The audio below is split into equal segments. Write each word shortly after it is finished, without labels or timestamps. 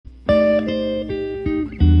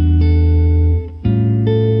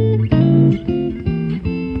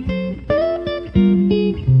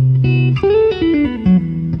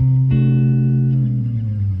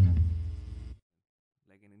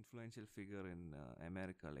in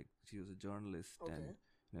America. Like she was a journalist, Okay.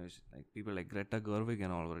 and like people like Greta Gerwig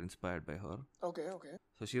and all were inspired by her. Okay. Okay.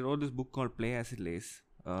 So she wrote this book called Play As It Lays.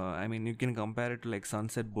 I mean, you can compare it to like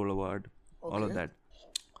Sunset Boulevard, all of Okay. that.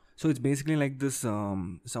 So it's basically like this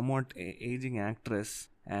somewhat aging actress,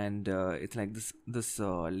 and it's like this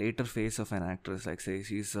later phase of an actress. Like say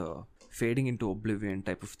she's fading into oblivion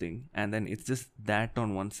type of thing, and then it's just that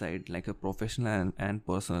on one side, like her professional and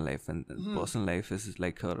personal life, and personal life is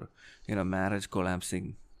like her marriage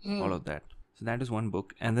collapsing, all of that. So that is one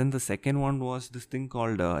book, and then the second one was this thing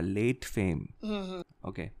called Late Fame.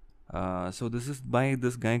 Okay. So this is by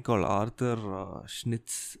this guy called Arthur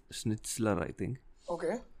Schnitzler, I think.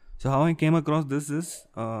 Okay. So how I came across this is,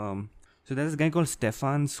 so there's this guy called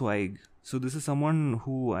Stefan Zweig. So this is someone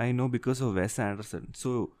who I know because of Wes Anderson.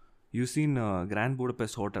 So you've seen Grand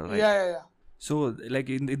Budapest Hotel, right? Yeah. So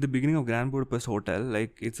like in the beginning of Grand Budapest Hotel,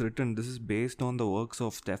 like it's written this is based on the works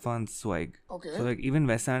of Stefan Zweig. Okay. So like even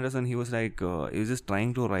Wes Anderson, he was like he was just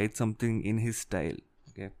trying to write something in his style.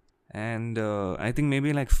 Okay. And I think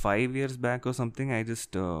maybe like 5 years back or something, I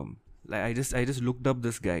just looked up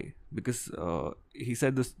this guy because he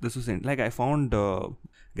said this was like I found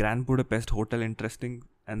Grand Budapest Hotel interesting,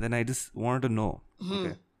 and then I just wanted to know.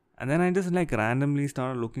 Okay. And then I just like randomly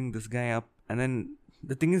started looking this guy up, and then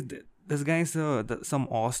the thing is this guy is some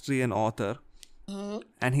Austrian author,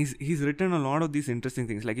 and he's written a lot of these interesting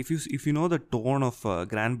things. Like if you know the tone of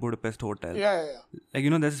Grand Budapest Hotel, Yeah. like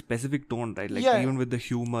there's a specific tone, right? Like even with the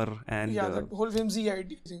humor and Yeah, the whole whimsy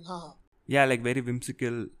idea thing. yeah, like very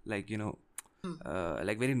whimsical, like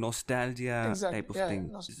like very nostalgia Exactly. type of Yeah,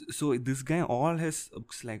 thing. So this guy, all his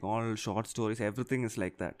books, like all short stories, everything is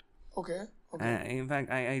like that. Okay. In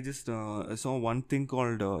fact, I just saw one thing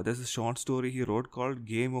called there's a short story he wrote called A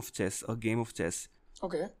Game of Chess.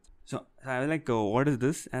 Okay. So I was like, what is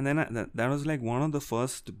this? And then that was like one of the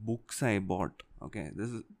first books I bought. Okay, this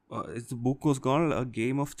is the book was called A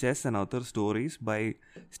Game of Chess and Other Stories by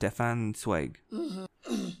Stefan Zweig.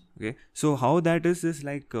 Okay, so how that is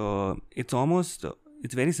like it's almost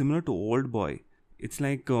it's very similar to Old Boy. It's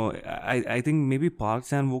like I think maybe Park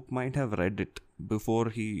Chan-wook might have read it before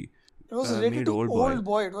he It was related made to Old Old Boy.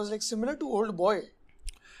 Boy. It was like similar to Old Boy.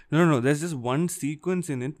 No. There's just one sequence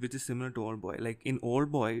in it which is similar to Old Boy. Like in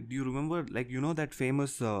Old Boy, do you remember? Like that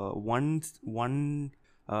famous one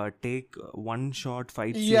take one shot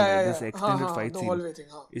fight scene, like this extended fight The scene. hallway thing.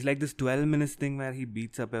 It's like this 12 minutes thing where he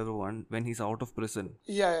beats up everyone when he's out of prison.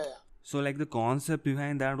 Yeah. So like the concept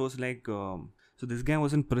behind that was like, so this guy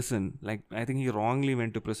was in prison. Like I think he wrongly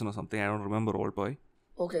went to prison or something. I don't remember Old Boy.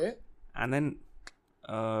 Okay. And then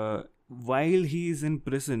while he is in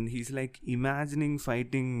prison, he's like imagining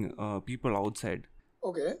fighting people outside.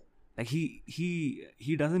 Okay. Like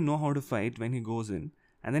he doesn't know how to fight when he goes in,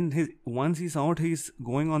 and then once he's out, he's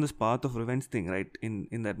going on this path of revenge thing, right?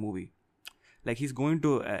 In that movie, like he's going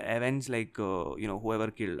to avenge like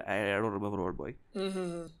whoever killed. I don't remember Old Boy.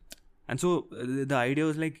 And so the idea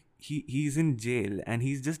was like he's in jail and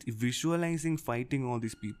he's just visualizing fighting all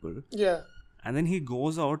these people. Yeah. And then he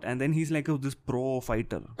goes out and then he's like this pro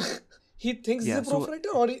fighter. He thinks he's a pro fighter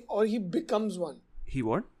or he becomes one. He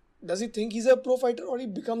what? Does he think he's a pro fighter or he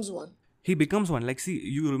becomes one? He becomes one. Like see,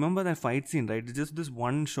 you remember that fight scene, right? It's just this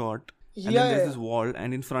one shot. And then there's this wall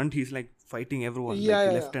and in front he's like fighting everyone,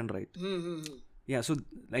 left and right. Yeah, so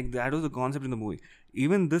like that was the concept in the movie.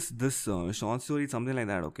 Even this short story is something like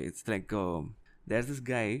that. Okay, it's like there's this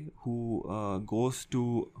guy who goes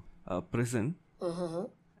to prison,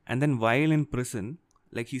 and then while in prison,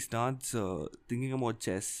 like he starts thinking about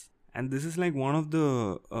chess. And this is like one of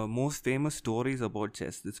the most famous stories about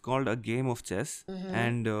chess. It's called A Game of Chess,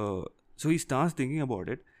 and so he starts thinking about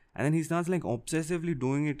it, and then he starts like obsessively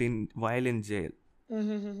doing it while in jail.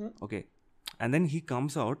 Okay, and then he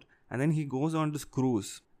comes out. And then he goes on this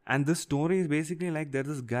cruise. And this story is basically like there's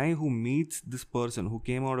this guy who meets this person who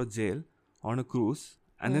came out of jail on a cruise.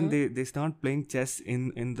 And then they start playing chess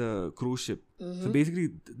in the cruise ship. So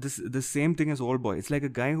basically the same thing as Old Boy. It's like a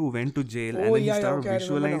guy who went to jail and then he started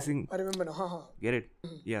visualizing. I remember now. Get it?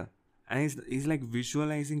 Yeah. And he's like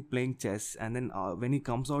visualizing playing chess. And then when he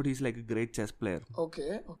comes out, he's like a great chess player.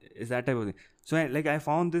 Okay. It's that type of thing. So I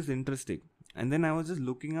found this interesting. And then I was just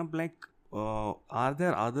looking up like, are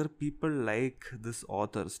there other people like this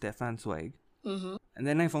author Stefan Zweig? And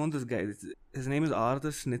then I found this guy. His name is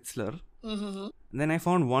Arthur Schnitzler. And then I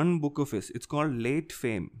found one book of his. It's called Late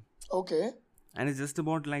Fame. Okay. And it's just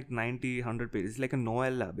about like 90, 100 pages. It's like a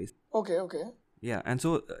novella based. Okay. Yeah, and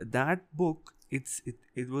so that book,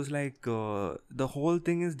 it was like the whole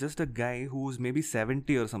thing is just a guy who's maybe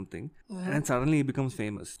 70 or something, and then suddenly he becomes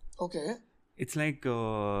famous. Okay. It's like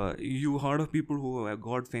you heard of people who have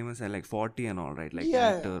got famous at like 40 and all, right? Like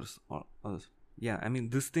Yeah. actors or yeah. I mean,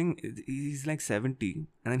 this thing, he's like 70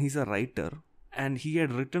 and then he's a writer and he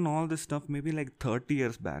had written all this stuff maybe like 30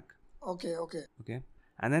 years back. Okay. Okay.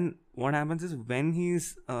 And then what happens is when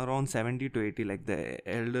he's around 70 to 80, like the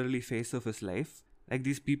elderly phase of his life, like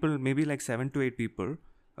these people, maybe like 7 to 8 people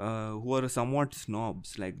who are somewhat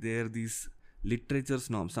snobs, like they're these literature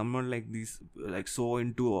snobs, someone like these, like so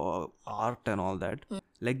into art and all that.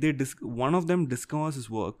 Like one of them discovers his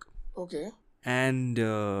work. Okay. And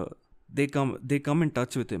they come in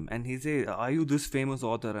touch with him and he say, are you this famous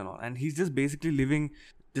author and all? And he's just basically living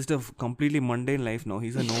just a completely mundane life now.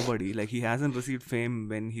 He's a nobody. Like he hasn't received fame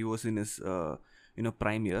when he was in his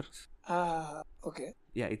prime years. Okay.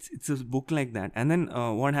 Yeah, it's a book like that. And then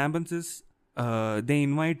what happens is they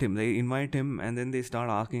invite him and then they start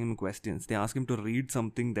asking him questions. They ask him to read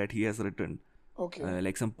something that he has written. Okay.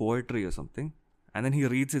 Like some poetry or something. And then he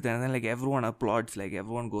reads it and then like everyone applauds, like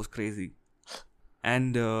everyone goes crazy.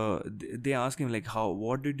 And they ask him like,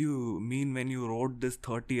 what did you mean when you wrote this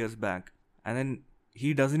 30 years back? And then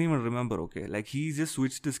he doesn't even remember. Okay, like he just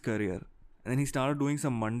switched his career and then he started doing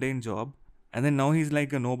some mundane job and then now he's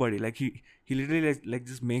like a nobody. Like he literally like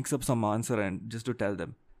just makes up some answer and just to tell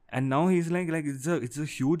them. And now he's like it's a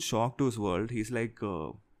huge shock to his world. He's like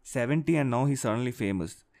 70 and now he's suddenly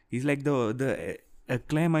famous. He's like the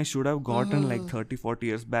acclaim I should have gotten like 30-40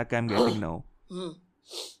 years back I'm getting now.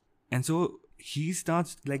 And so he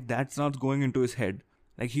starts like that starts going into his head.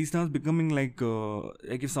 Like he starts becoming like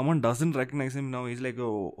if someone doesn't recognize him now, he's like,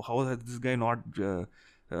 oh, how does this guy not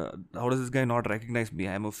recognize me?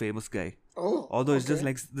 I'm a famous guy. Although it's just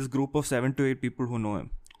like this group of 7 to 8 people who know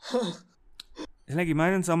him. It's like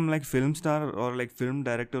imagine some like film star or like film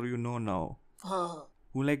director now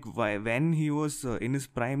who like when he was in his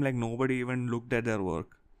prime, like nobody even looked at their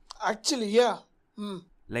work. Actually, yeah.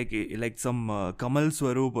 Like some Kamal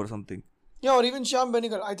Swaroop or something. Yeah, or even Shyam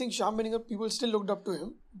Benegal. I think Shyam Benegal, people still looked up to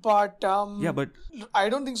him. But yeah, but I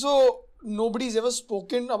don't think so. Nobody's ever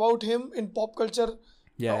spoken about him in pop culture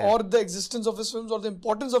or the existence of his films or the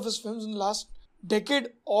importance of his films in the last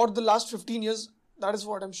decade or the last 15 years. That is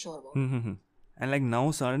what I'm sure about. And like now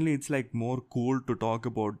suddenly it's like more cool to talk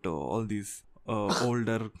about all these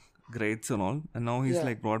older greats and all. And now he's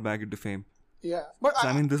like brought back into fame. Yeah. But so,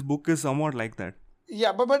 I mean, this book is somewhat like that.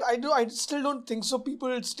 Yeah, but I still don't think so.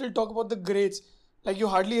 People still talk about the greats. Like you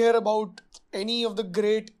hardly hear about any of the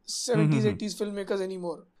great 70s, 80s filmmakers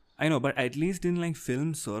anymore. I know, but at least in like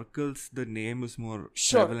film circles, the name is more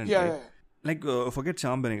Right? prevalent. Yeah. Like forget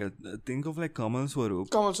Shyam Benegal. Think of like Kamal Swaroop.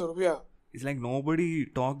 Yeah. It's like nobody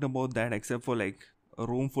talked about that except for like a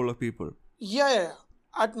room full of people. Yeah.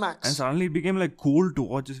 At max. And suddenly it became like cool to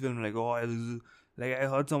watch this film. Like, oh, this is, like I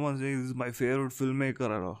heard someone say this is my favorite filmmaker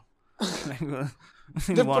or all.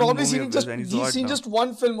 They've probably seen just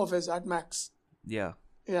one film of his at max. Yeah.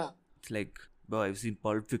 It's like, bro, I've seen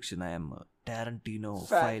Pulp Fiction. I am a Tarantino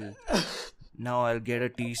file. Now I'll get a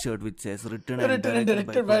T-shirt which says written and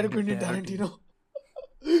directed by Quentin Tarantino.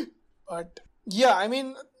 But yeah, I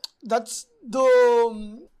mean, that's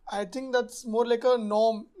I think that's more like a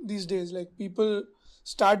norm these days. Like people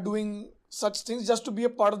start doing such things just to be a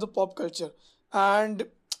part of the pop culture, and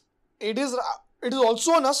it is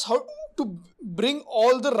also on us how to bring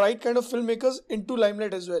all the right kind of filmmakers into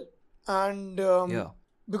limelight as well. And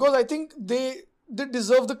because I think they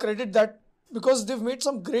deserve the credit that because they've made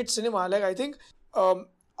some great cinema. Like I think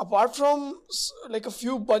apart from like a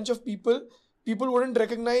few bunch of people wouldn't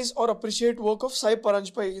recognize or appreciate work of Sai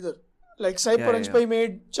Paranjpai either. Like Sai Paranjpai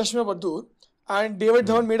made Chashme Baddoor and David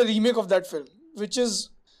Dhawan made a remake of that film, which is,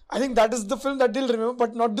 I think that is the film that they'll remember,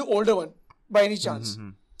 but not the older one by any chance.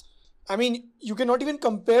 I mean, you cannot even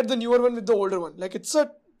compare the newer one with the older one. Like it's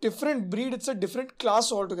a different breed, it's a different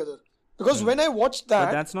class altogether. Because when I watched that...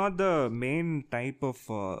 But that's not the main type of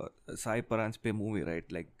Sai Paranjpai movie, right?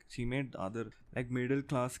 Like she made other like middle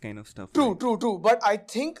class kind of stuff. True. But I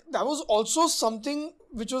think that was also something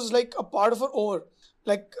which was like a part of her over.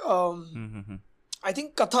 Like I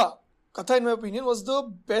think Katha in my opinion was the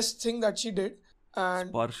best thing that she did.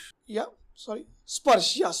 And Sparsh. Yeah, sorry.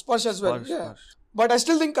 Sparsh as well. Sparsh. But I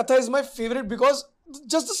still think Katha is my favorite because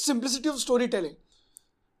just the simplicity of storytelling.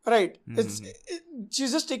 Right.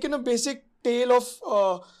 She's just taken a basic tale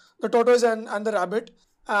of the tortoise and the rabbit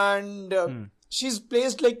and she's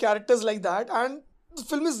placed like characters like that, and the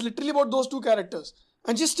film is literally about those two characters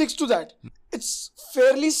and she sticks to that. It's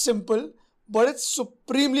fairly simple, but it's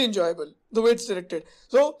supremely enjoyable the way it's directed.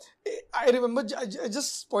 So I remember I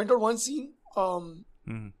just point out one scene.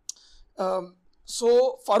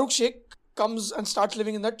 So Farooq Sheikh comes and starts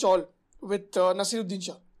living in that chawl with Nasiruddin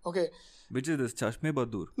Shah. Okay. Which is this? Chashme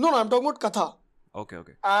Badur? No, I'm talking about Katha.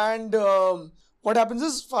 Okay. And what happens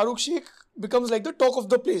is Farooq Sheikh becomes like the talk of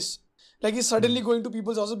the place. Like he's suddenly going to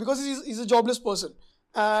people's houses because he's a jobless person.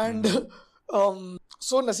 And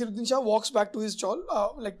so Nasiruddin Shah walks back to his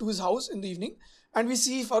chawl, like to his house in the evening. And we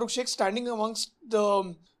see Farooq Sheikh standing amongst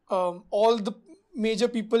the all the major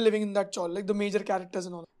people living in that chawl, like the major characters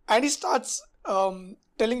and all. And he starts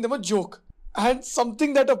telling them a joke. And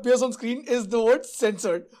something that appears on screen is the word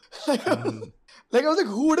censored. Like I was like,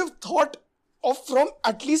 who would have thought of, from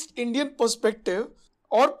at least Indian perspective,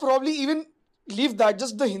 or probably even leave that,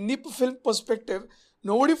 just the Hindi film perspective,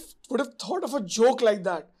 nobody would have thought of a joke like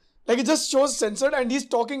that. Like it just shows censored and he's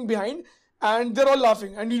talking behind and they're all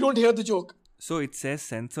laughing and you don't hear the joke. So it says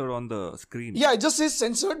censored on the screen? Yeah, it just says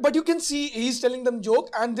censored, but you can see he's telling them joke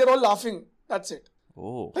and they're all laughing. That's it.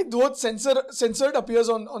 Oh. Like the word censored appears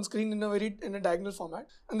on screen in a diagonal format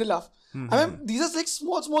and they laugh. I mean, these are like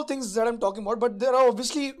small things that I'm talking about, but there are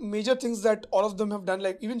obviously major things that all of them have done,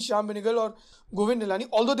 like even Shyam Benegal or Govind Nilani,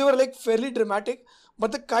 although they were like fairly dramatic,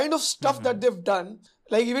 but the kind of stuff that they've done,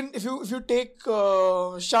 like even if you take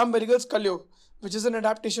Shyam Benegal's Kalyug, which is an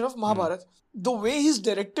adaptation of Mahabharata, the way he's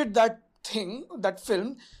directed that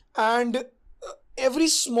film, and every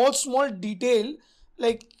small detail,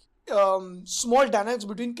 like small dynamics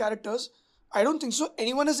between characters, I don't think so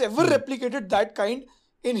anyone has ever replicated that kind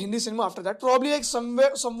in Hindi cinema after that. Probably like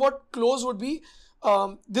somewhat close would be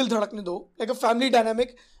Dil Dhadakne Do, like a family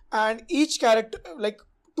dynamic, and each character, like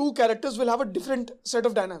two characters will have a different set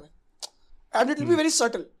of dynamic, and it will be very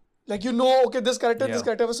subtle. Like okay, this character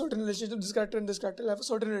have a certain relationship, this character and this character have a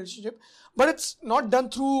certain relationship, but it's not done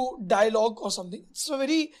through dialogue or something. It's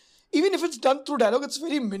even if it's done through dialogue, it's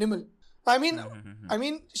very minimal. I mean,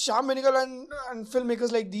 Shyam Benegal and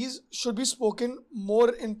filmmakers like these should be spoken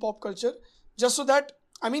more in pop culture, just so that,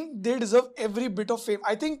 they deserve every bit of fame.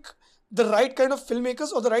 I think the right kind of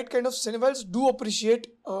filmmakers or the right kind of cinephiles do appreciate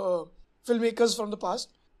filmmakers from the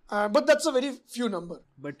past, but that's a very few number.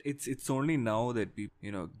 But it's only now that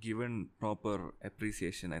people, given proper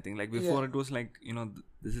appreciation. I think like before it was like,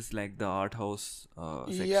 this is like the art house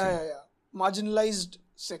section. Yeah. Marginalized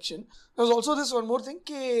section. There was also this one more thing,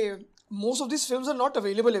 most of these films are not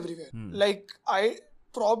available everywhere. Like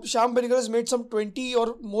Shyam Benegal has made some 20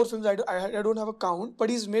 or more films. I don't have a count, but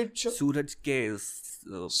he's made Suraj K.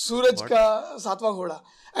 Suraj Ka Satwa Ghoda.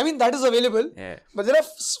 That is available, but there are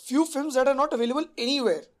few films that are not available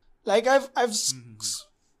anywhere. Like I've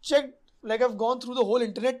checked, like I've gone through the whole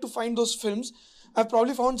internet to find those films. I've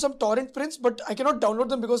probably found some torrent prints, but I cannot download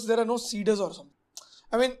them because there are no CDs or something.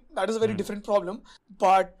 That is a very different problem.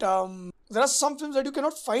 But there are some films that you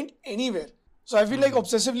cannot find anywhere. So I feel like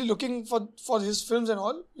obsessively looking for his films and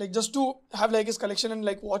all, like just to have like his collection and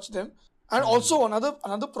like watch them. And also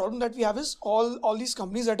another problem that we have is all these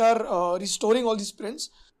companies that are restoring all these prints.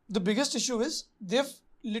 The biggest issue is they've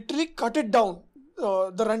literally cut it down,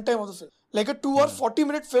 the runtime of the film. Like a 2 or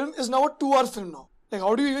 40-minute film is now a 2-hour film now. Like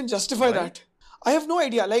how do you even justify that? I have no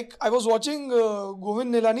idea. Like I was watching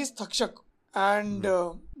Govind Nilani's Thakshak, and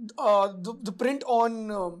the print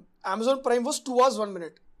on Amazon Prime was 2 hours 1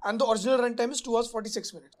 minute, and the original runtime is 2 hours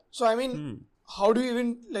 46 minutes. So how do you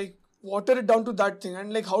even like water it down to that thing,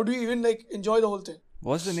 and like how do you even like enjoy the whole thing?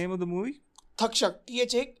 What's the name of the movie? Thakshak.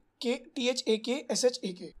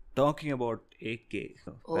 THAKSHAK. Talking about AK.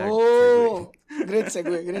 Oh, great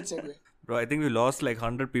segue. Bro, I think we lost like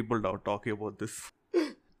 100 people now talking about this.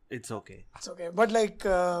 It's okay. But like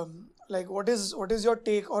what is your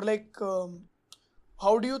take, or like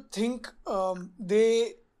how do you think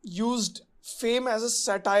they used fame as a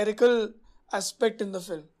satirical aspect in the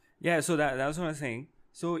film? Yeah, so that's what I was saying.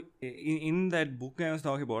 So in that book I was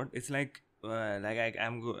talking about, it's like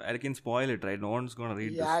I can spoil it, right? No one's gonna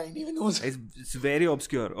read this. Yeah, I didn't even know. It's very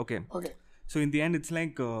obscure. Okay. So in the end, it's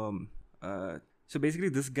like so basically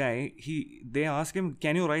this guy, they ask him,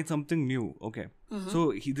 can you write something new? Okay.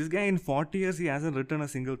 So this guy in 40 years he hasn't written a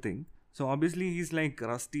single thing. So obviously he's like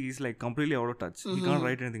rusty, he's like completely out of touch. He can't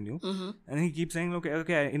write anything new. And he keeps saying,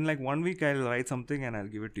 okay, in like 1 week I'll write something and I'll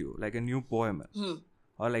give it to you, like a new poem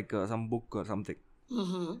or like some book or something.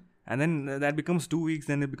 And then that becomes 2 weeks,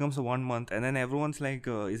 then it becomes a 1 month, and then everyone's like,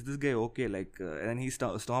 is this guy okay? Like, and then he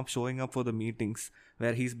stops showing up for the meetings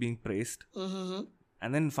where he's being praised.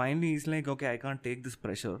 And then finally he's like, okay, I can't take this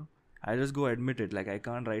pressure. I'll just go admit it. Like, I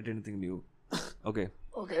can't write anything new. Okay.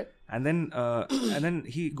 And then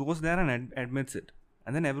he goes there and admits it.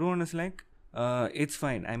 And then everyone is like, it's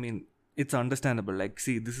fine. It's understandable. Like,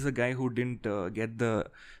 see, this is a guy who didn't get the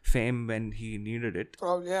fame when he needed it.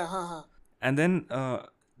 Probably, yeah. And then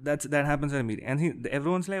that happens at a meeting. And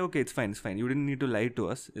everyone's like, okay, it's fine. You didn't need to lie to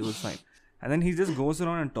us. It was fine. And then he just goes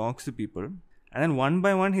around and talks to people. And then one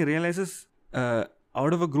by one, he realizes out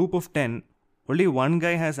of a group of 10, only one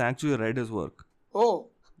guy has actually read his work. Oh.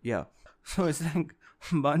 Yeah. So it's like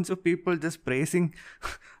a bunch of people just praising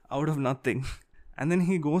out of nothing. And then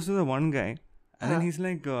he goes to the one guy. And then he's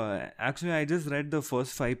like, actually, I just read the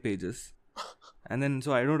first 5 pages. And then,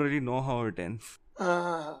 so I don't really know how it ends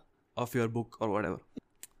of your book or whatever.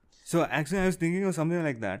 So actually, I was thinking of something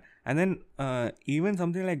like that. And then even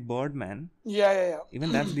something like Birdman. Yeah.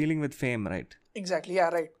 Even that's dealing with fame, right? Exactly. Yeah,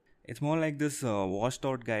 right. It's more like this washed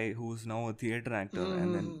out guy who's now a theater actor.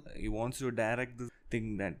 And then he wants to direct this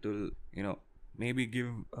thing that will, maybe give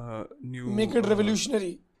new... Make it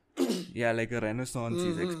revolutionary. Yeah, like a renaissance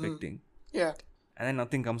he's expecting. Yeah. And then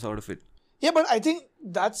nothing comes out of it. Yeah, but I think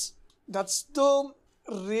that's a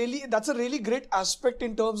really great aspect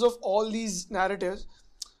in terms of all these narratives.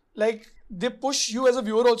 Like, they push you as a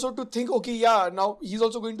viewer also to think, okay, yeah, now he's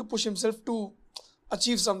also going to push himself to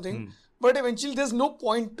achieve something. But eventually there's no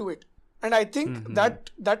point to it. And I think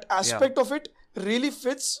that aspect of it really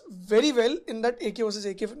fits very well in that AK versus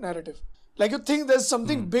AK narrative. Like, you think there's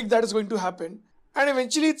something big that is going to happen. And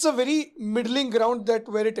eventually it's a very middling ground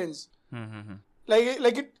where it ends.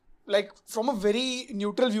 Like from a very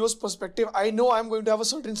neutral viewer's perspective, I know I'm going to have a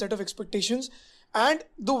certain set of expectations. And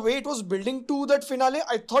the way it was building to that finale,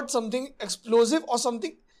 I thought something explosive or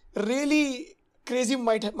something really crazy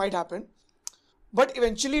might happen. But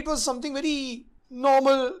eventually it was something very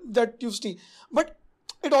normal that you've seen. But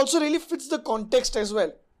it also really fits the context as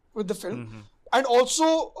well with the film. And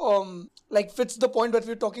also fits the point that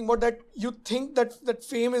we're talking about, that you think that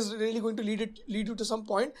fame is really going to lead you to some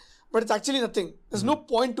point, but it's actually nothing. There's no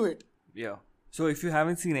point to it. Yeah. So if you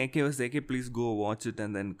haven't seen AK vs. AK, please go watch it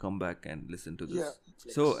and then come back and listen to this. Yeah.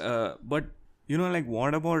 So, but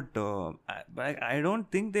what about? I don't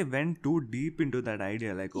think they went too deep into that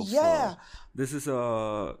idea. Like, this is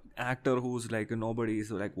a actor who's like a nobody,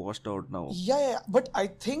 so like washed out now. Yeah. But I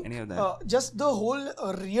think just the whole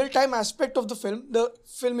real time aspect of the film, the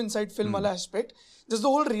film inside film aspect, just the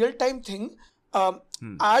whole real time thing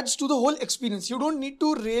adds to the whole experience. You don't need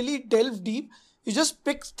to really delve deep. You just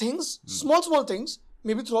pick things, small things,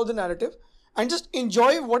 maybe throughout the narrative, and just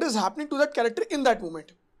enjoy what is happening to that character in that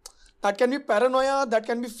moment. That can be paranoia, that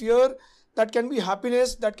can be fear, that can be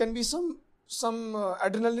happiness, that can be some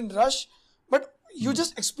adrenaline rush. But you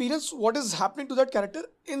just experience what is happening to that character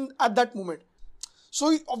at that moment.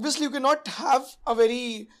 So obviously you cannot have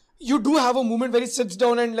you do have a moment where he sits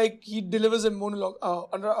down and like he delivers a monologue.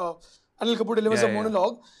 Anil Kapoor delivers a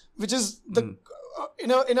monologue, which is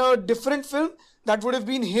in a different film that would have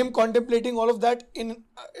been him contemplating all of that in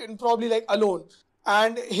probably like alone.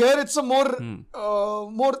 And here it's a more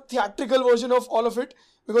theatrical version of all of it,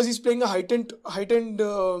 because he's playing a heightened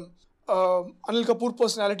Anil Kapoor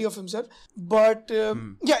personality of himself. But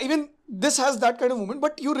even this has that kind of moment,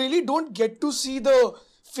 but you really don't get to see the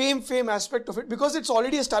fame aspect of it, because it's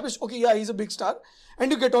already established. Okay, yeah, he's a big star,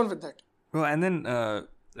 and you get on with that. Oh, and then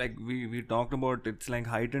like we talked about, it's like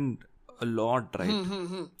heightened a lot,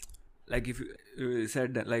 right? Like if you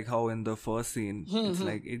said that, like how in the first scene it's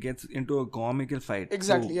like it gets into a comical fight.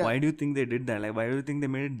 Exactly. So why do you think they did that? Like, why do you think they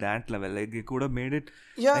made it that level? Like, they could have made it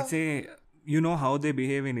like, say, how they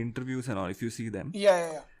behave in interviews and all, if you see them.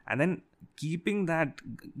 Yeah. And then keeping that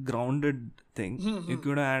grounded thing, you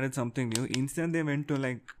could have added something new. Instead they went to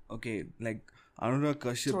like, okay, like Anurag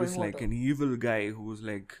Kashyap is like an evil guy who's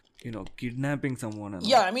like, kidnapping someone.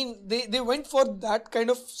 And I mean, they went for that kind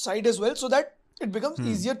of side as well, so that it becomes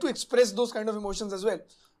easier to express those kind of emotions as well.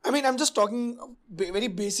 I mean, I'm just talking a very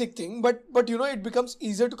basic thing, but it becomes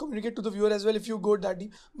easier to communicate to the viewer as well if you go that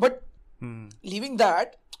deep. But leaving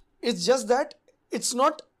that, it's just that it's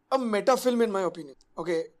not a meta film in my opinion.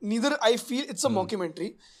 Okay, neither I feel it's a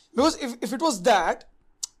mockumentary, because if it was that,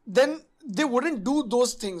 then they wouldn't do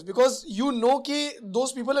those things, because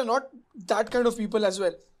those people are not that kind of people as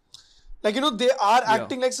well. Like, they are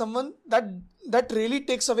acting like someone that really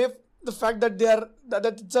takes away the fact that that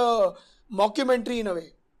it's a mockumentary in a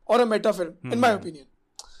way, or a meta film, in my opinion.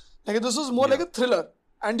 Like, this was more like a thriller,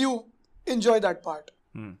 and you enjoy that part.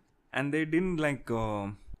 And they didn't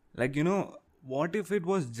what if it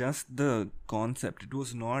was just the concept? It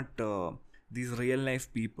was not these real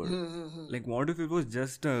life people. Like, what if it was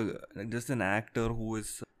just an actor who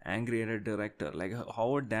is angry at a director? Like, how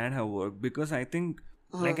would that have worked? Because I think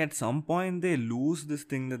like at some point they lose this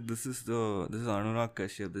thing that this is Anurag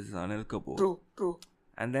Kashyap, this is Anil Kapoor. True.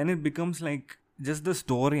 And then it becomes like just the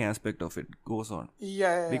story aspect of it goes on.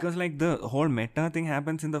 Yeah. Because like the whole meta thing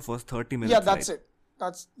happens in the first 30 minutes. Yeah, that's it.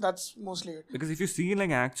 That's mostly it. Because if you see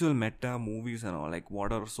like actual meta movies and all, like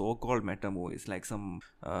what are so-called meta movies, like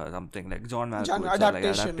something like John Malkovich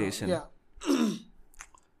Adaptation. Yeah.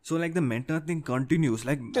 So like the meta thing continues,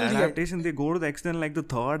 like Till adaptation, they go to the extent like the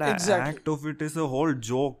third act of it is a whole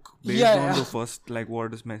joke based on the first, like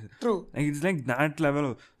what is message. True. Like it's like that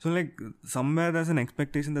level. So like somewhere there's an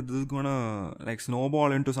expectation that this is gonna like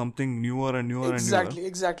snowball into something newer and newer and newer.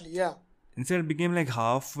 Exactly. Yeah. Instead it became like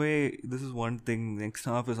halfway, this is one thing, next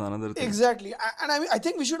half is another thing. Exactly. And I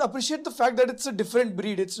think we should appreciate the fact that it's a different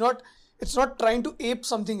breed. It's not trying to ape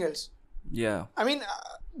something else. Yeah. I mean,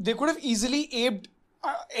 they could have easily aped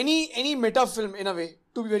any meta film in a way,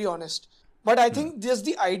 to be very honest. But I think there's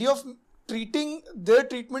the idea of treating their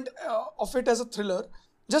treatment of it as a thriller,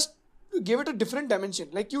 just give it a different dimension.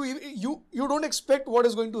 Like you don't expect what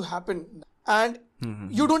is going to happen, and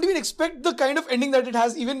you don't even expect the kind of ending that it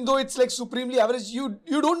has, even though it's like supremely average. You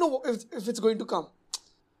don't know if it's going to come,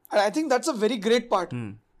 and I think that's a very great part,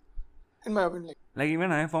 in my opinion. Like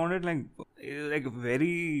even I found it like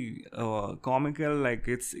very comical, like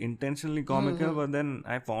it's intentionally comical, but then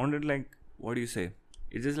I found it like, what do you say?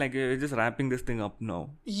 It's just like you're just wrapping this thing up now.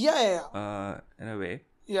 Yeah. In a way.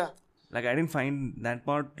 Yeah. Like I didn't find that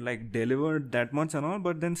part like delivered that much and all,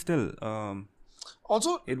 but then still,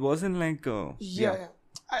 also it wasn't like. Yeah.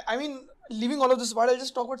 I mean, leaving all of this apart, I'll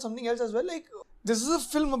just talk about something else as well. Like this is a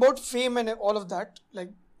film about fame and all of that.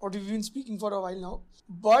 Like what we've been speaking for a while now.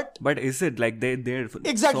 But is it like they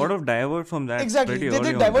exactly sort of divert from that? Exactly,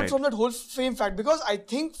 they divert from that whole fame fact, because I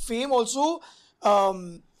think fame also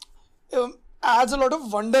adds a lot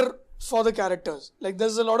of wonder for the characters. Like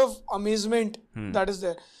there's a lot of amazement that is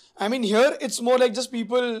there. I mean, here it's more like just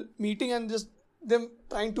people meeting and just them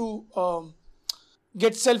trying to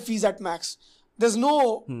get selfies at max. There's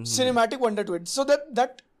no cinematic wonder to it. So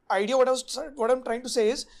that idea, what I'm trying to say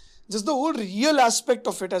is just the whole real aspect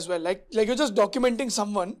of it as well. Like you're just documenting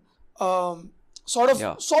someone, sort of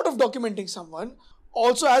documenting someone,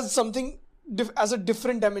 also adds something as a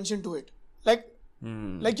different dimension to it. Like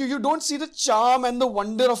you don't see the charm and the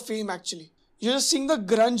wonder of fame actually. You're just seeing the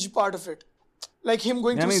grunge part of it. Like him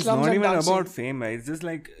going through slums and dancing. It's not even about fame. It's just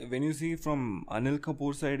like when you see from Anil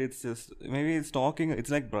Kapoor's side, it's just maybe it's talking. It's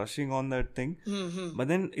like brushing on that thing, but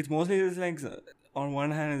then it's mostly just like. On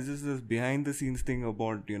one hand, it's just this behind the scenes thing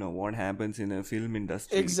about, what happens in a film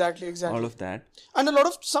industry. Exactly. All of that. And a lot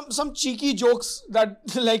of some cheeky jokes that,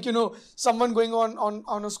 like, someone going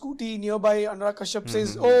on a scooty nearby, Anurag Kashyap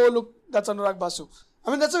says, oh, look, that's Anurag Basu.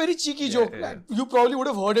 I mean, that's a very cheeky joke. Yeah. Like, you probably would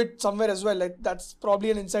have heard it somewhere as well. Like, that's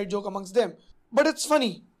probably an inside joke amongst them. But it's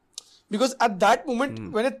funny. Because at that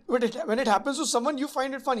moment, when it happens to someone, you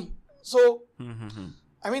find it funny. So,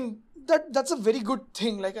 I mean, that's a very good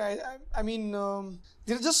thing. Like I mean,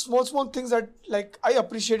 there are just small things that like I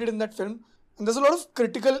appreciated in that film, and there's a lot of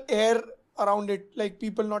critical air around it, like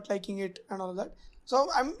people not liking it and all of that. So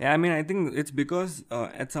I mean, I think it's because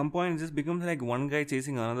at some point it just becomes like one guy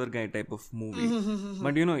chasing another guy type of movie.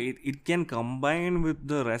 But it can combine with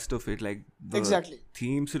the rest of it, like the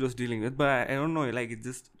themes it was dealing with. But I don't know, like it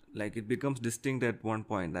just like it becomes distinct at one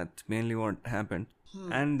point. That's mainly what happened.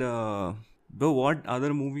 And but what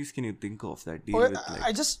other movies can you think of that deal with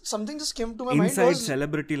like... Something just came to my mind. Inside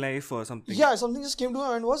celebrity life or something. Yeah, something just came to my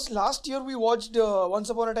mind was last year we watched Once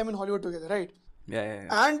Upon a Time in Hollywood together, right? Yeah.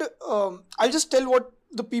 And I'll just tell what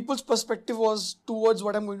the people's perspective was towards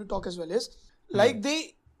what I'm going to talk as well is. Like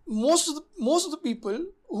most of the people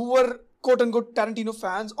who were quote unquote Tarantino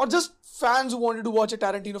fans or just fans who wanted to watch a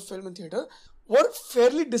Tarantino film in theater were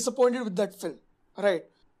fairly disappointed with that film, right?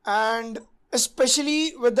 And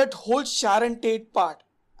especially with that whole Sharon Tate part.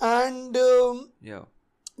 And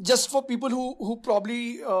just for people who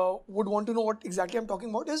probably would want to know what exactly I'm talking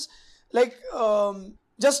about is like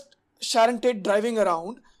just Sharon Tate driving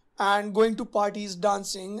around and going to parties,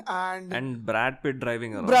 dancing, and Brad Pitt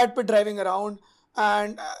driving around,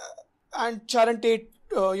 and Sharon Tate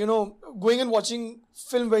going and watching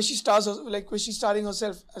film where she stars, like where she's starring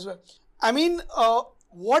herself as well. I mean,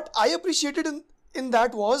 what I appreciated in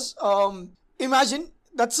that was imagine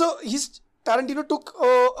Tarantino took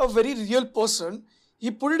a very real person,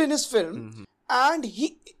 he put it in his film, and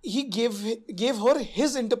he gave her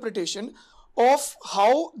his interpretation of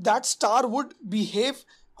how that star would behave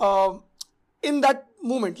in that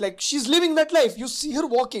moment. Like she's living that life. You see her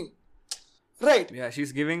walking, right? Yeah,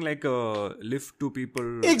 she's giving like a lift to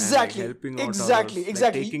people. Exactly. And, like, helping out exactly. others,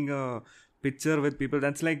 Exactly. Like, taking a picture with people.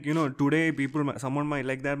 That's like, today someone might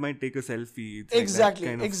like that might take a selfie. It's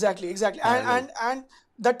exactly. Like exactly. And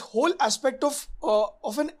that whole aspect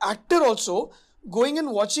of an actor also going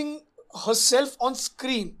and watching herself on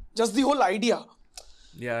screen. Just the whole idea.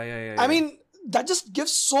 Yeah. I mean, that just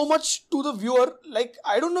gives so much to the viewer. Like,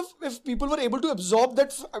 I don't know if people were able to absorb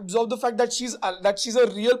the fact that she's a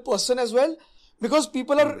real person as well, because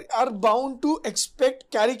people are bound to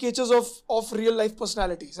expect caricatures of real life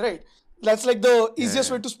personalities, right? That's like the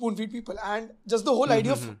easiest way to spoon feed people. And just the whole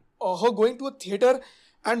idea of her going to a theater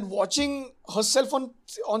and watching herself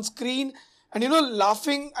on screen, and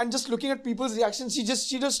laughing and just looking at people's reactions. She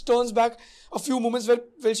just turns back a few moments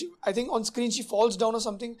where she, I think on screen she falls down or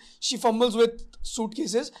something. She fumbles with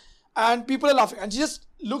suitcases and people are laughing, and she just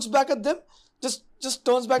looks back at them, just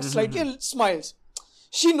turns back slightly and smiles.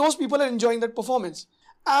 She knows people are enjoying that performance.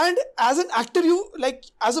 And as an actor,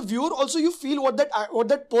 as a viewer also, you feel what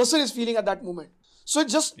that person is feeling at that moment. So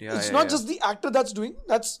it's not just the actor that's doing,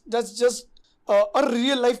 that's just a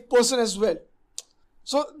real life person as well.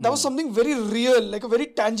 So that was something very real, like a very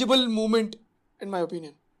tangible moment, in my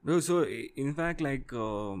opinion. So in fact,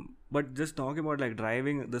 but just talking about like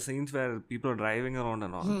driving, the scenes where people are driving around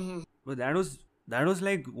and all. But that was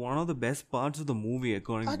like one of the best parts of the movie,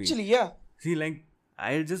 according to me. Actually, yeah. See, like,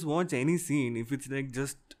 I'll just watch any scene if it's like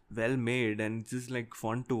just well made and it's just like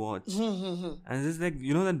fun to watch. And it's just like,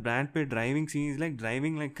 that Brad Pitt driving scene is like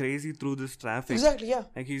driving like crazy through this traffic. Exactly, yeah.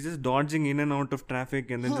 Like he's just dodging in and out of traffic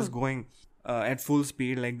and then just going at full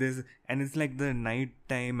speed like this. And it's like the night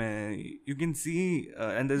time. You can see,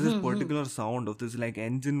 and there's this particular sound of this like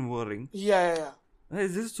engine whirring. Yeah.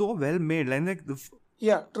 It's just so well made. Like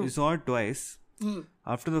yeah, true. You saw it twice.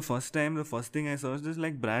 After the first time, the first thing I searched is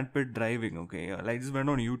like Brad Pitt driving, okay? I just went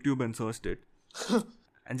on YouTube and searched it.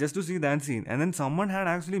 And just to see that scene. And then someone had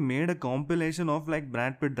actually made a compilation of like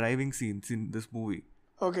Brad Pitt driving scenes in this movie.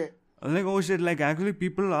 Okay. I was like, oh shit, like actually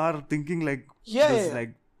people are thinking like this,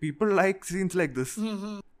 like people like scenes like this.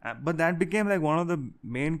 But that became like one of the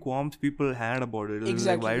main qualms people had about it.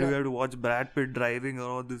 Exactly. Like, why do we have to watch Brad Pitt driving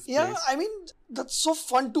around this place? I mean, that's so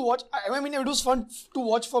fun to watch. I mean, it was fun to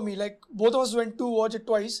watch for me. Like, both of us went to watch it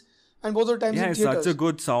twice, and both of the times in it's theaters. Such a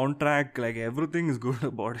good soundtrack. Like, everything is good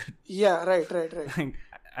about it. Yeah, right. Like,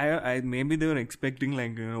 I maybe they were expecting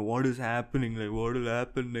like, what is happening? Like, what will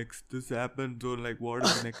happen next? This happened. So like, what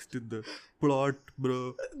is next in the plot,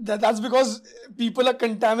 bro? That's because people are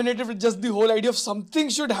contaminated with just the whole idea of something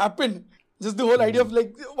should happen. Just the whole idea of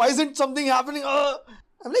like, why isn't something happening? I'm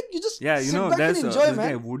like, you just sit back and enjoy,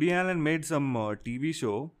 man. Guy, Woody Allen made some TV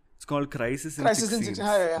show. It's called Crisis in 6 Scenes.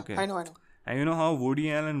 Yeah. Okay. I know. And you know how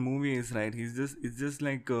Woody Allen movie is, right? It's just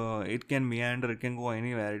like it can meander, it can go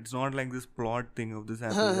anywhere. It's not like this plot thing of this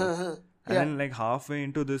happening. And then like halfway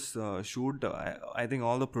into this shoot, I think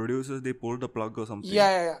all the producers, they pulled the plug or something.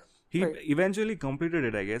 Yeah. He eventually completed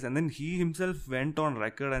it, I guess. And then he himself went on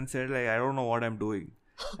record and said like, I don't know what I'm doing.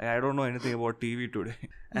 I don't know anything about TV today.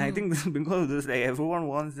 And I think this, because of this, like everyone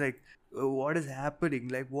wants like, what is happening?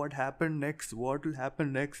 Like what happened next? What will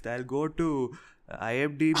happen next? I'll go to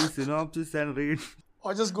IMDb synopsis and read.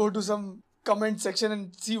 Or just go to some comment section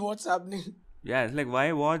and see what's happening. Yeah, it's like,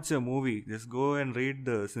 why watch a movie? Just go and read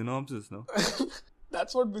the synopsis, no?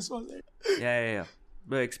 That's what Biswa said. Yeah.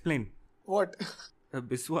 But explain. What? The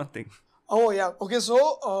Biswa thing. Oh, yeah. Okay,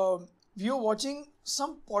 so we were watching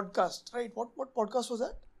some podcast, right? What podcast was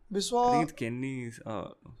that? Biswa? I think it's Kenny's.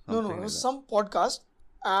 No, it was some podcast.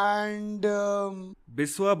 And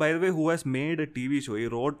Biswa, by the way, who has made a TV show, he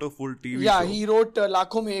wrote a full TV show. Yeah, he wrote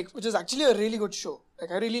Lakhon Mein Ek, which is actually a really good show.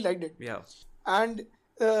 Like, I really liked it. Yeah. And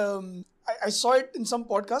I saw it in some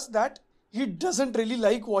podcast that he doesn't really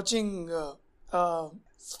like watching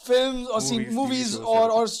films or movies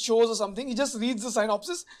or shows or something. He just reads the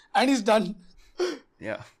synopsis and he's done.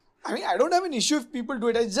 Yeah. I mean, I don't have an issue if people do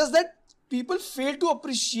it. It's just that people fail to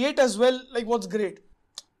appreciate as well, like, what's great.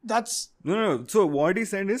 That's... No. So what he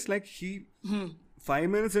said is like, he 5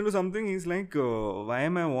 minutes into something, he's like, why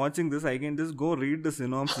am I watching this? I can just go read the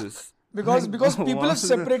synopsis. Because people have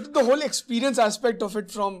separated the whole experience aspect of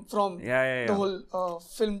it from the whole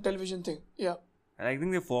film television thing. Yeah. And I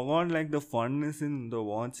think they forgot like the fun is in the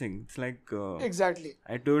watching. It's like exactly.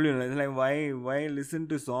 I told you, it's like why listen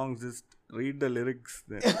to songs? Just read the lyrics.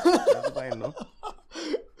 That's fine, no?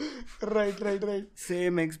 Right.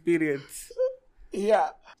 Same experience. Yeah.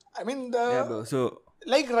 I mean bro. So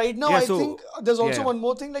like right now, I think there's also one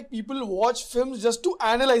more thing. Like people watch films just to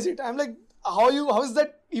analyze it. I'm like, how is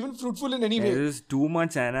that even fruitful in any way? There's too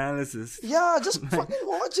much analysis. Yeah, just fucking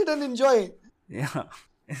watch it and enjoy. Yeah,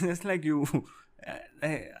 it's just like you.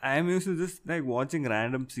 I'm used to just like watching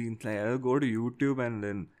random scenes. Like I'll go to YouTube and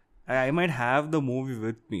then I might have the movie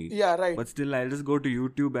with me. Yeah, right. But still, I'll just go to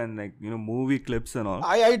YouTube and like movie clips and all.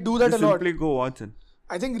 I do that just a lot. Simply go watch it.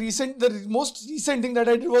 I think the most recent thing that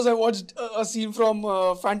I did was I watched a scene from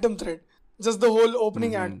Phantom Thread. Just the whole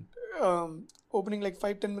opening opening like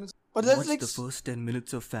 5-10 minutes. But that's Watch like the first 10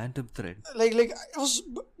 minutes of Phantom Thread. like it was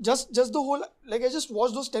just the whole, like I just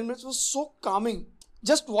watched those 10 minutes. It was so calming.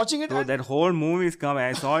 Just watching it. Bro, that whole movie is coming.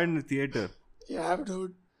 I saw it in the theater. Yeah,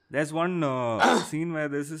 dude. There's one scene where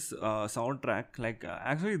this is soundtrack. Like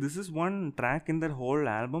actually, this is one track in that whole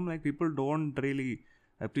album. Like people don't really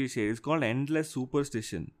appreciate. It's called Endless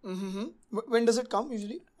Superstition. Mm-hmm. When does it come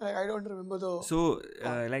usually? I don't remember the. So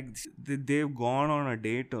like they've gone on a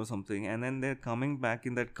date or something, and then they're coming back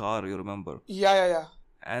in that car. You remember? Yeah.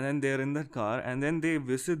 And then they're in that car, and then they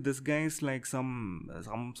visit this guy's like some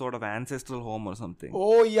sort of ancestral home or something.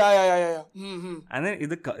 Oh yeah. Mm-hmm. And then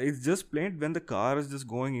it's just played when the car is just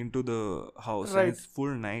going into the house, Right. and it's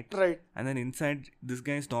full night. Right. And then inside, this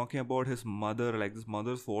guy is talking about his mother, like this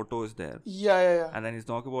mother's photo is there. Yeah. And then he's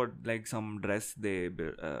talking about like some dress they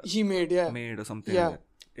He made, yeah. made or something. Yeah. Like that.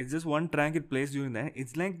 It's just one track it plays during that.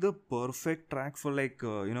 It's like the perfect track for like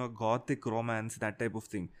gothic romance, that type of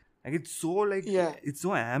thing. Like it's so like it's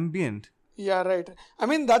so ambient. Yeah, right. I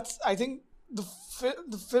mean, I think the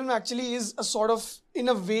film actually is a sort of, in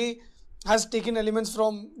a way, has taken elements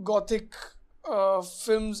from gothic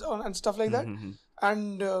films and stuff like that. Mm-hmm.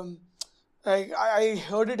 And I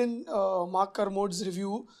heard it in Mark Kermode's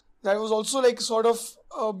review that was also like sort of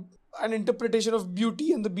an interpretation of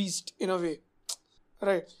Beauty and the Beast in a way.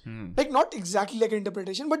 Right. Like not exactly like an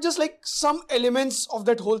interpretation, but just like some elements of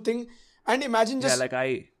that whole thing. And imagine just...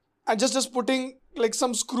 And just putting like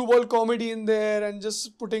some screwball comedy in there and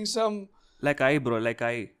just putting some... Bro.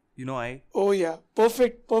 You know I? Oh yeah.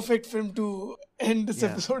 Perfect film to end this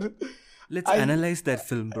episode. Let's analyze that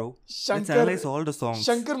film, bro. Let's analyze all the songs.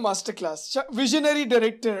 Shankar Masterclass. Visionary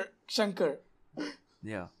director Shankar.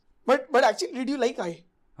 Yeah. But actually, did you like I?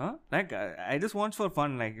 Huh? Like I just watched for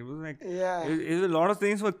fun. Like it was like it was a lot of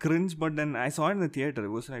things were cringe, but then I saw it in the theater. It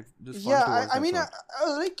was like just fun to watch. I mean, I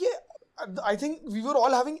was like, I think we were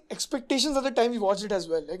all having expectations at the time we watched it as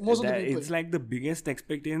well. Like most of the people. It's like the biggest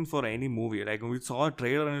expectation for any movie. Like we saw a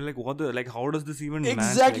trailer and like how does this even match?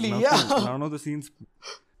 Exactly, like, none of the scenes.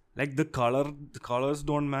 Like the colors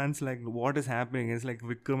don't match. Like what is happening? It's like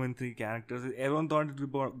Vikram and 3 characters. Everyone thought it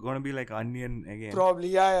was gonna be like Onion again. Probably,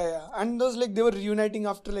 yeah. And those like they were reuniting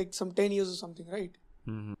after like some 10 years or something, right?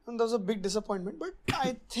 Mm-hmm. And that was a big disappointment. But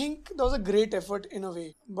I think that was a great effort in a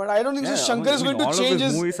way. But I don't think so. Shankar is going to change his all of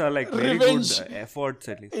his movies are like very revenge. Good efforts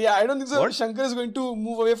at least. Yeah, I don't think so. What? Shankar is going to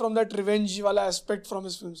move away from that revenge wala aspect from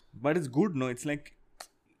his films. But it's good, no? It's like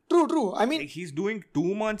true. I mean, like he's doing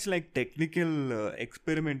too much like technical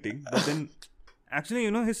experimenting, but then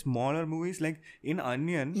actually, his smaller movies like in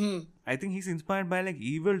Onion, I think he's inspired by like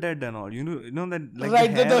Evil Dead and all. You know that like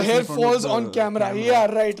right, the hair falls on camera. Yeah,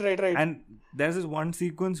 right. And there's this one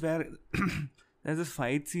sequence where there's this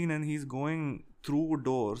fight scene and he's going through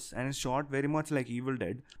doors and it's shot very much like Evil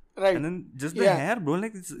Dead. Right. And then just the hair, bro,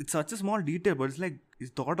 like it's such a small detail, but it's like he's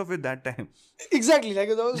thought of it that time. Exactly, like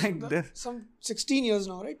that was like some 16 years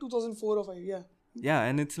now, right? 2004 or 5, yeah. Yeah,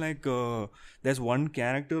 and it's like there's one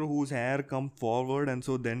character whose hair comes forward, and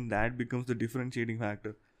so then that becomes the differentiating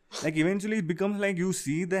factor. Like eventually it becomes like you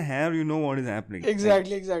see the hair, you know what is happening.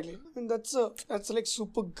 Exactly. I mean that's like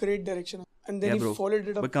super great direction, and then he followed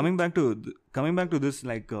it up. But coming back to this,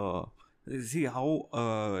 like see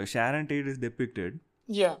how Sharon Tate is depicted.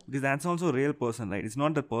 Yeah. Because that's also a real person, right? It's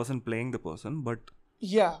not the person playing the person, but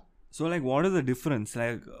yeah. So like, what is the difference?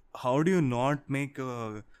 Like, how do you not make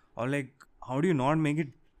how do you not make it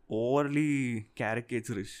overly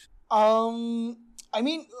caricaturish? I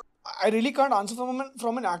mean, I really can't answer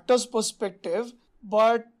from an actor's perspective,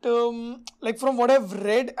 but like from what I've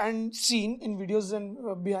read and seen in videos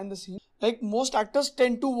and behind the scenes, like most actors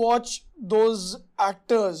tend to watch those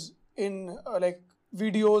actors in like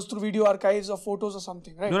videos through video archives or photos or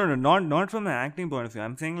something, right? No, not from the acting point of view.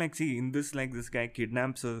 I'm saying like, see, in this, like this guy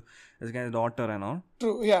kidnaps this guy's daughter and all.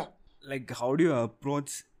 True, yeah. Like, how do you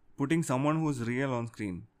approach putting someone who's real on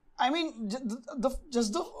screen? I mean,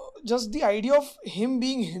 just the idea of him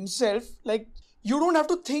being himself. Like, you don't have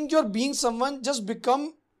to think you're being someone. Just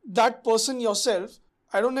become that person yourself.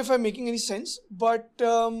 I don't know if I'm making any sense, but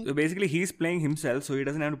so basically he's playing himself, so he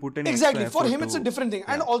doesn't have to put any exactly. For him, it's a different thing.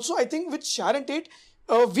 Yeah. And also, I think with Sharon Tate,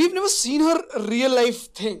 we've never seen her real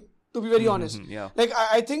life thing. To be very honest, yeah. Like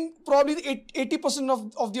I think probably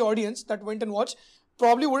 80% of the audience that went and watched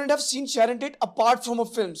probably wouldn't have seen Sharon Tate apart from her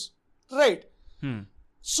films, right?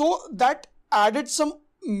 So that added some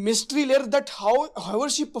mystery layer that however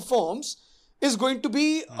she performs is going to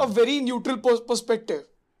be a very neutral perspective,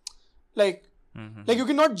 like. Like you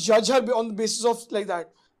cannot judge her on the basis of like that.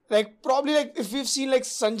 Like probably like if we've seen like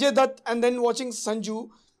Sanjay Dutt and then watching Sanju,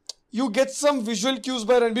 you get some visual cues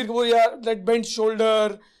by Ranbir Kapoor, yeah, like bent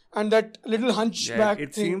shoulder and that little hunchback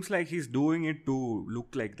it thing. seems like he's doing it to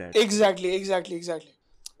look like that. Exactly.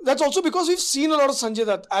 That's also because we've seen a lot of Sanjay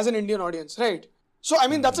Dutt as an Indian audience, right? So, I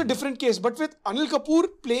mean, that's a different case. But with Anil Kapoor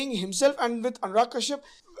playing himself and with Anurag Kashyap,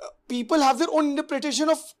 people have their own interpretation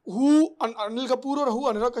of who Anil Kapoor or who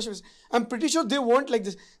Anurag Kashyap is. I'm pretty sure they weren't like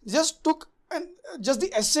this. Just took just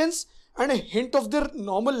the essence and a hint of their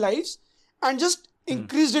normal lives and just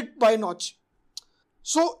increased it by a notch.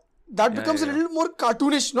 So, that becomes a little more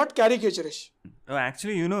cartoonish, not caricaturish. Oh,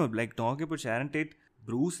 actually, you know, like talking about Sharon Tate,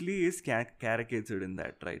 Bruce Lee is caricatured in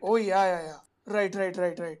that, right? Oh, yeah. Right,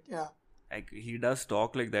 yeah. Like, he does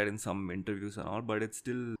talk like that in some interviews and all, but it's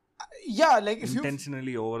still like if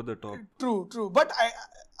intentionally over the top. True. But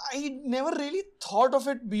I never really thought of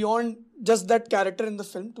it beyond just that character in the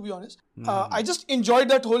film, to be honest. I just enjoyed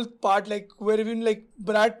that whole part, like where even like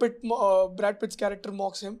Brad Pitt's character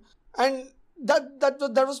mocks him, and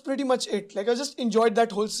that was pretty much it. Like I just enjoyed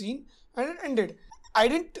that whole scene, and it ended.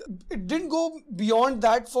 It didn't go beyond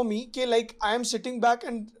that for me. Okay, like I am sitting back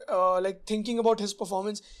and like thinking about his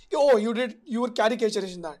performance. Oh, you were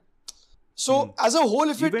caricaturist in that. So as a whole,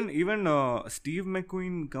 if even Steve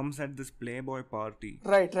McQueen comes at this Playboy party,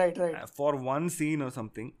 right, for one scene or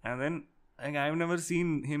something, and then like I've never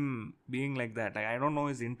seen him being like that. Like, I don't know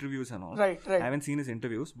his interviews and all. Right. I haven't seen his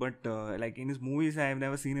interviews, but like in his movies, I've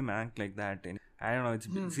never seen him act like that. And I don't know.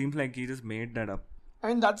 It seems like he just made that up.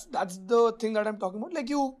 And that's the thing that I'm talking about. Like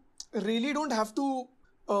you really don't have to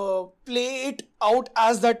play it out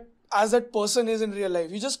as that person is in real life.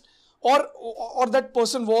 You just or that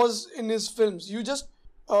person was in his films. You just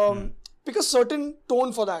pick a certain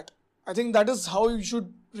tone for that. I think that is how you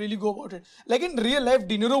should really go about it. Like in real life,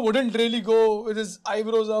 De Niro wouldn't really go with his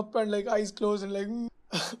eyebrows up and like eyes closed and like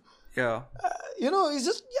yeah. It's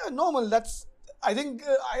just normal. That's I think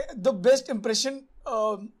the best impression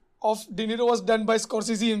of De Niro was done by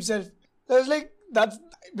Scorsese himself. That's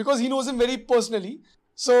because he knows him very personally.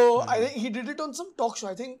 So I think he did it on some talk show.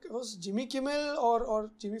 I think it was Jimmy Kimmel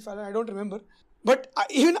or Jimmy Fallon. I don't remember. But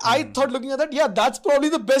I thought looking at that, that's probably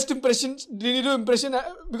the best De Niro impression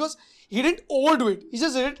because he didn't overdo it. He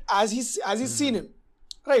just did it as he's seen him,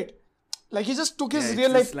 right? Like he just took his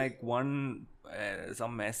real life. It's like one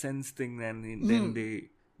some essence thing, and then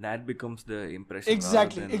that becomes the impression.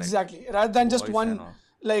 Exactly. Rather than just one.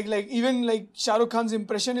 Like even like Shah Rukh Khan's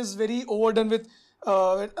impression is very overdone with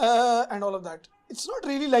and all of that. It's not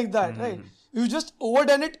really like that, right? You just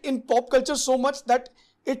overdone it in pop culture so much that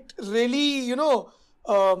it really,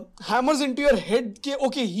 hammers into your head.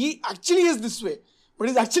 Okay, he actually is this way, but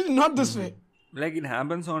he's actually not this way. Like it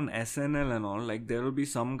happens on SNL and all. Like there will be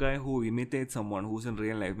some guy who imitates someone who's in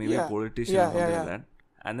real life, maybe a politician or something like that.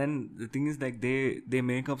 And then the thing is like they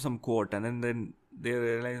make up some quote and then they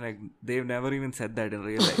realize like they've never even said that in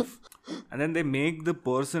real life. And then they make the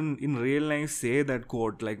person in real life say that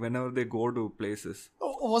quote like whenever they go to places.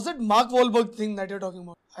 Oh, was it Mark Wahlberg thing that you're talking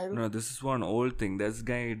about? No, this is one old thing. There's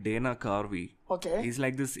guy Dana Carvey. Okay. He's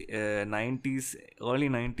like this early 90s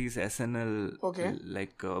SNL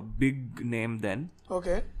like big name then.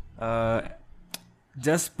 Okay.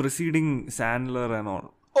 Just preceding Sandler and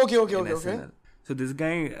all. Okay. So this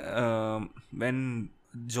guy, when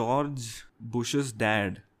George Bush's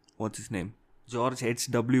dad, what's his name? George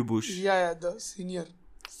H.W. Bush. Yeah, the senior.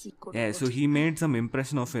 Yeah, so he made some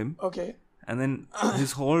impression of him. Okay. And then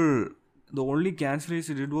the only catchphrase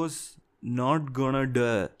he did was, not gonna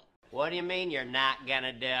do it. What do you mean you're not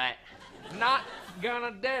gonna do it? Not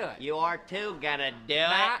gonna do it. You are too gonna do it.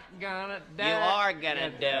 Not gonna do it. You are gonna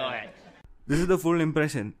do it. This is the full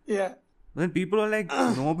impression. Yeah. Then people are like,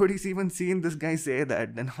 nobody's even seen this guy say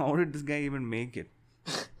that. Then how did this guy even make it?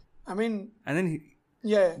 I mean... And then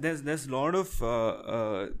there's a lot of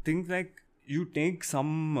things like you take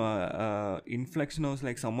some inflection of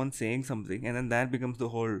like someone saying something and then that becomes the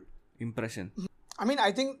whole impression. I mean,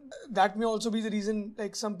 I think that may also be the reason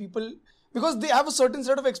like some people... Because they have a certain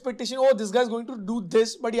set of expectation. Oh, this guy's going to do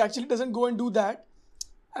this, but he actually doesn't go and do that.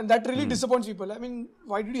 And that really disappoints people. I mean,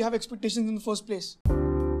 why did you have expectations in the first place?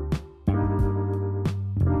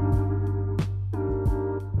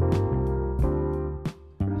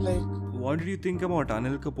 What did you think about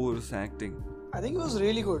Anil Kapoor's acting? I think it was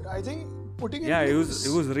really good. I think putting it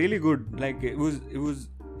was really good. Like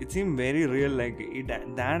it seemed very real. Like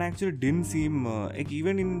that actually didn't seem like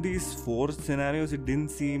even in these forced scenarios it didn't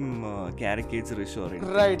seem caricaturish or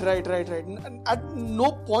anything. Right. At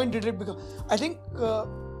no point did it become. I think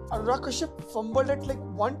Anurag Kashyap fumbled at like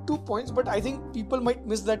 1-2 points, but I think people might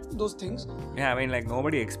miss those things. Yeah, I mean like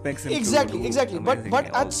nobody expects him exactly. to do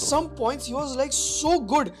But at some points he was like so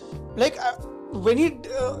good. Like when he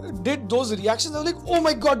did those reactions, I was like, oh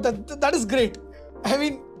my god, that is great. I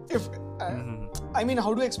mean, if I mean,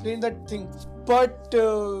 how do I explain that thing? But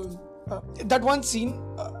that one scene,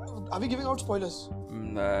 are we giving out spoilers?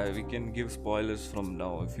 We can give spoilers from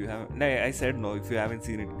now. If you haven't, no, I said no. If you haven't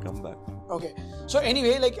seen it, come back. Okay. So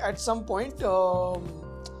anyway, like at some point,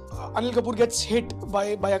 Anil Kapoor gets hit by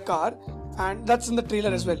a car, and that's in the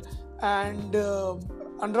trailer as well. And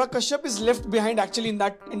Anurag Kashyap is left behind actually in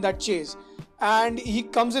that chase, and he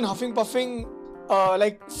comes in huffing puffing,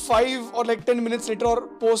 like 5 or like 10 minutes later or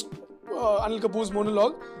post Anil Kapoor's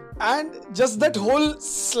monologue, and just that whole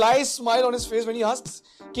sly smile on his face when he asks,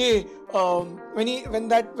 "Okay, when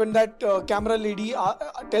that camera lady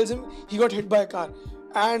tells him he got hit by a car,"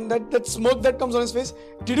 and that smirk that comes on his face.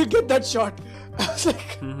 Did you get that shot? I was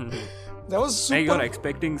like, that was super. Like you're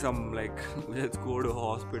expecting some like, let's go to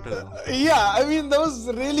hospital. Yeah, I mean that was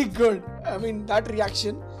really good. I mean that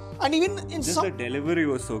reaction, and even in just some the delivery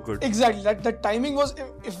was so good. Exactly, that timing was.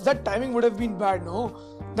 If that timing would have been bad, no,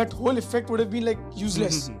 that whole effect would have been like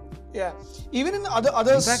useless. Yeah, even in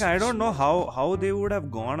others. In fact, I don't know how they would have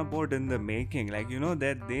gone about in the making. Like, you know,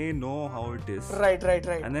 that they know how it is. Right.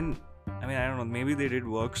 And then, I mean, I don't know, maybe they did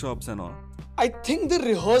workshops and all. I think they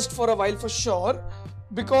rehearsed for a while for sure,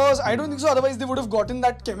 because I don't think so. Otherwise, they would have gotten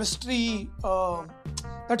that chemistry,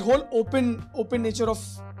 that whole open nature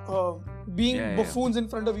of being buffoons in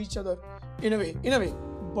front of each other, in a way.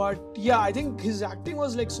 But yeah, I think his acting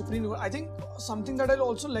was like supreme. I think something that I'd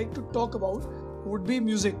also like to talk about would be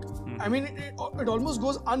music. I mean, it almost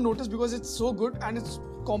goes unnoticed because it's so good and it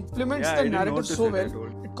complements the narrative so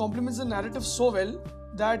well. It complements the narrative so well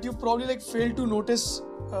that you probably like fail to notice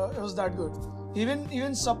it was that good. Even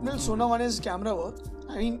Swapnil Sonawane's camera work.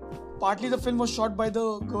 I mean, partly the film was shot by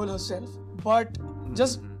the girl herself, but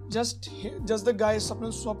just the guy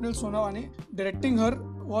Swapnil Sonawane directing her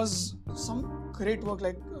was some great work.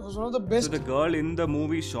 Like, it was one of the best. So the girl in the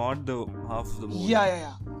movie shot the half of the movie.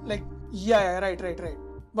 Yeah. Like, yeah, right.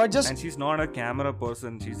 But just, and she's not a camera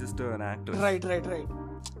person, she's just an actress. Right.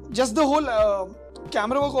 Just the whole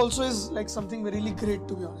camera work also is like something really great,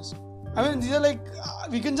 to be honest. I mean, these are like,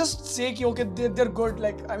 we can just say okay, they're good.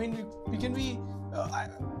 Like, I mean, we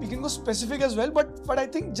can go specific as well, but I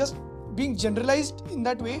think just being generalized in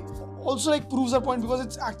that way also like proves our point, because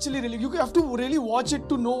it's actually really, you have to really watch it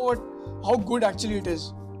to know how good actually it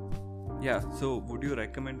is. Yeah, so would you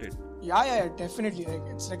recommend it? Yeah, definitely. Like,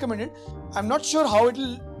 it's recommended. I'm not sure how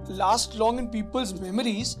it'll last long in people's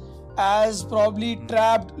memories as probably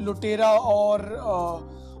Trapped, Lotera,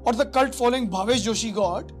 or the cult following Bhavesh Joshi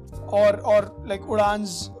got, or like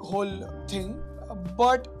Udaan's whole thing.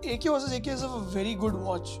 But AK vs AK is a very good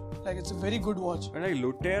watch. Like, it's a very good watch. But like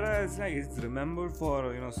Lotera is like, it's remembered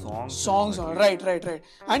for, you know, songs. Songs, right.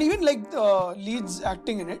 And even like the leads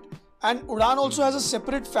acting in it. And Udaan also has a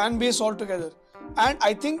separate fan base altogether. And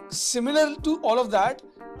I think similar to all of that,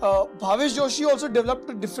 Bhavesh Joshi also developed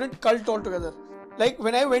a different cult altogether. Like,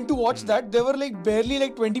 when I went to watch that, there were like barely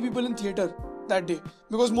like 20 people in theatre that day,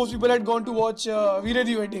 because most people had gone to watch Veere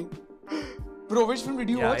Di Wedding. Bro, which film did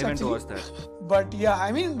you watch actually? I went to watch that. But yeah,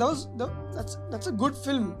 I mean, that's a good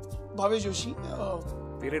film, Bhavesh Joshi.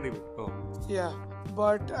 Veere Di Wedding. Oh. Yeah,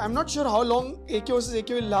 but I'm not sure how long AK vs AK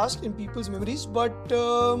will last in people's memories, but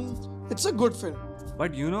it's a good film.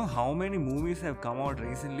 But you know how many movies have come out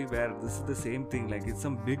recently where this is the same thing? Like, it's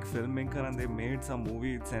some big filmmaker and they made some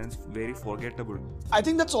movie, it sounds very forgettable. I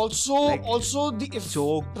think that's also the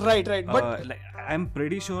Choke. Right. But like, I'm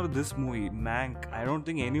pretty sure this movie, Mank, I don't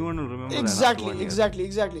think anyone will remember Exactly.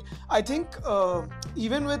 I think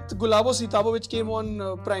even with Gulabo Sitabo, which came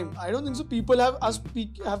on Prime, I don't think so people have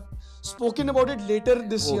spoken about it later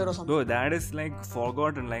this year or something. No, that is like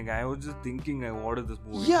forgotten. Like, I was just thinking, like, what is this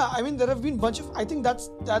movie? Yeah, I mean, there have been bunch of. I think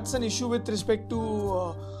that's an issue with respect to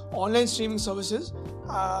online streaming services.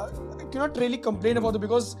 I cannot really complain about it,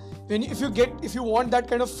 because if you want that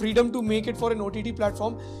kind of freedom to make it for an OTT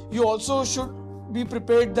platform, you also should be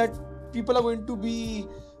prepared that people are going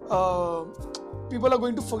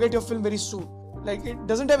to forget your film very soon. Like, it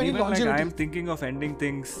doesn't have any longevity. Like, I'm thinking of ending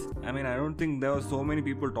things. I mean, I don't think there were so many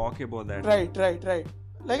people talking about that. Right.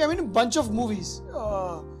 Like, I mean, a bunch of movies.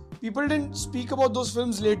 People didn't speak about those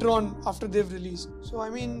films later on after they've released. So, I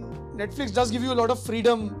mean, Netflix does give you a lot of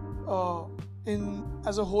freedom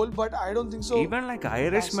as a whole, but I don't think so. Even like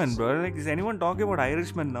Irishman, bro. Like, is anyone talking about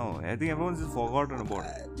Irishman now? I think everyone's just forgotten about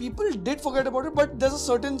it. People did forget about it, but there's a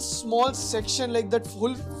certain small section, like that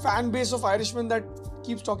whole fan base of Irishman, that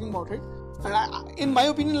keeps talking about it. And in my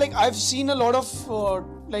opinion, like, I've seen a lot of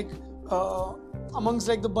amongst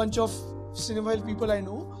like the bunch of cinephile people I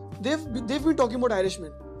know, they've been talking about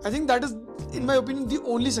Irishman. I think that is, in my opinion, the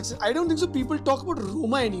only success. I don't think so people talk about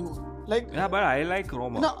Roma anymore. Like, Yeah, but I like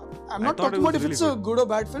Roma. no, I'm I not thought talking it was about if really it's a good or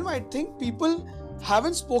bad film. I think people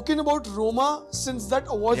haven't spoken about Roma since that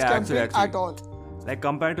awards Yeah, campaign actually. at all. Like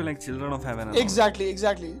compared to like Children of Heaven and all. Exactly.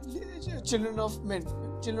 Children of Men.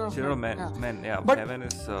 Children of Men. Yeah. Men, yeah. But Heaven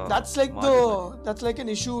is. That's like marginal. that's like an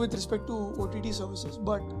issue with respect to OTT services,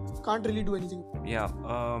 but can't really do anything. Yeah.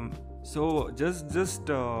 So just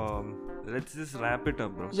let's just wrap it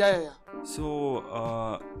up, bro. Yeah.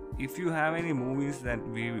 So if you have any movies that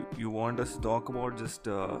you want us to talk about, just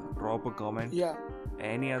drop a comment. Yeah.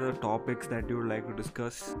 Any other topics that you would like to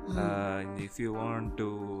discuss? If you want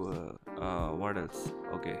to, what else?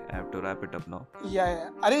 Okay, I have to wrap it up now. Yeah.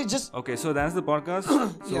 Arey, just Okay, so that's the podcast.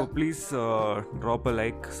 So Yeah. please drop a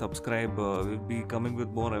like, subscribe. We'll be coming with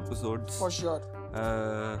more episodes. for sure.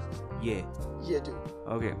 Yeah. Yeah, dude.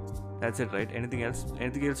 Okay, that's it, right? Anything else?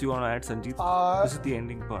 Anything else you want to add, Sanjeev? Uh, This is the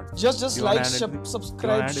ending part. Just You wanna like, add anything? You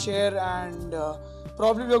subscribe, wanna add it? share, and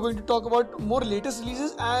probably we are going to talk about more latest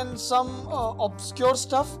releases and some obscure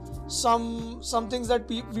stuff. Some things that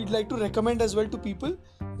we'd like to recommend as well to people,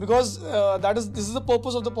 because this is the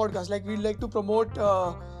purpose of the podcast. Like, we'd like to promote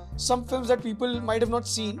some films that people might have not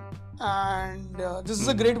seen, and this is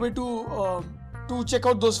a great way to check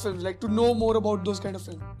out those films, like to know more about those kind of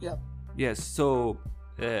films. Yeah. Yes, so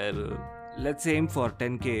let's aim for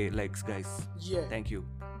 10k likes, guys. Yeah. Thank you.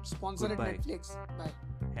 Sponsored Goodbye. Netflix. Bye.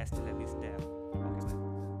 Hasta la vista. Okay,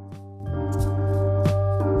 bye.